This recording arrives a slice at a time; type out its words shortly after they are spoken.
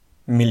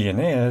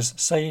Millionaires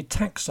say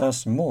tax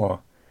us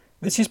more.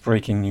 This is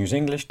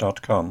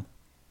breakingnewsenglish.com.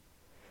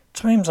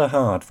 Times are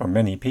hard for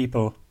many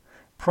people.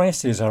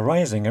 Prices are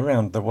rising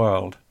around the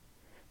world.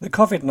 The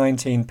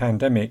COVID-19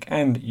 pandemic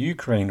and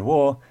Ukraine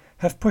war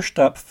have pushed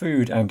up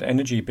food and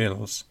energy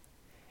bills.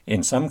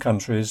 In some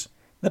countries,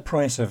 the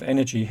price of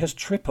energy has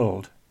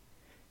tripled.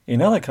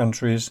 In other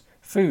countries,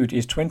 food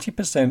is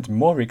 20%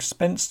 more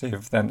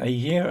expensive than a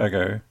year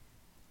ago.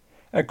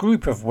 A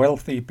group of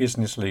wealthy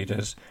business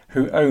leaders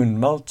who own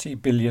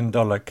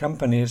multi-billion-dollar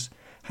companies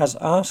has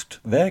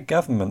asked their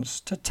governments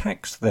to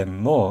tax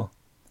them more.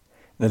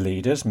 The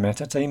leaders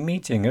met at a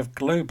meeting of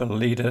global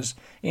leaders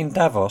in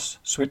Davos,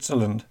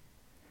 Switzerland.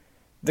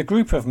 The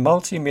group of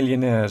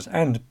multi-millionaires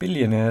and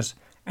billionaires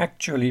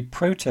actually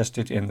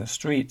protested in the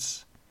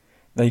streets.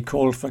 They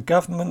called for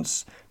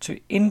governments to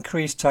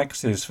increase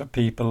taxes for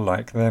people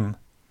like them.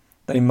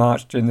 They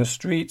marched in the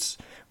streets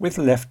with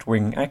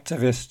left-wing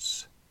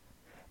activists.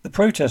 The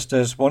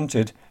protesters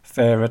wanted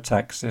fairer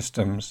tax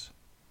systems.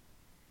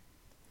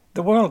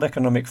 The World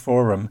Economic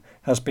Forum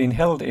has been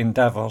held in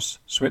Davos,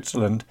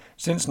 Switzerland,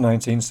 since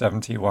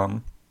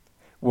 1971.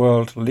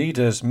 World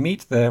leaders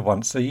meet there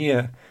once a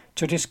year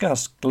to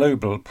discuss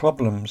global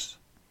problems.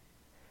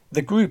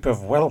 The group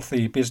of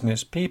wealthy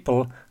business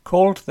people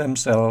called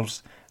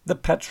themselves the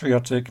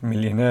Patriotic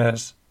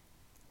Millionaires.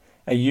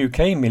 A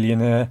UK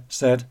millionaire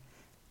said,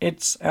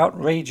 "It's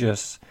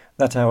outrageous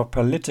that our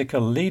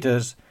political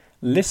leaders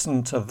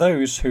listen to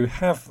those who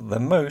have the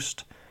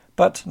most,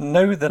 but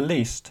know the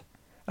least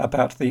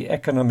about the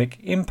economic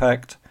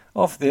impact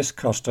of this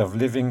cost of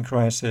living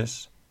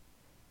crisis."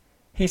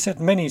 He said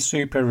many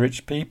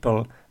super-rich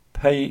people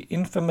pay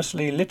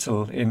infamously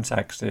little in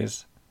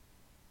taxes.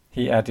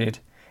 He added,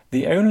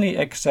 "The only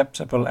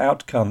acceptable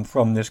outcome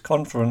from this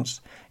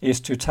conference is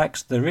to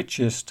tax the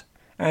richest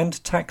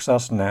and tax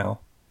us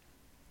now."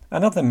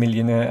 Another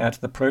millionaire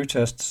at the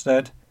protest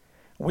said,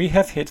 "We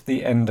have hit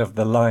the end of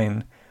the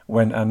line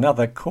when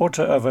another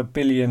 250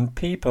 million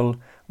people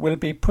will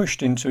be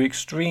pushed into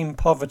extreme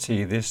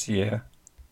poverty this year."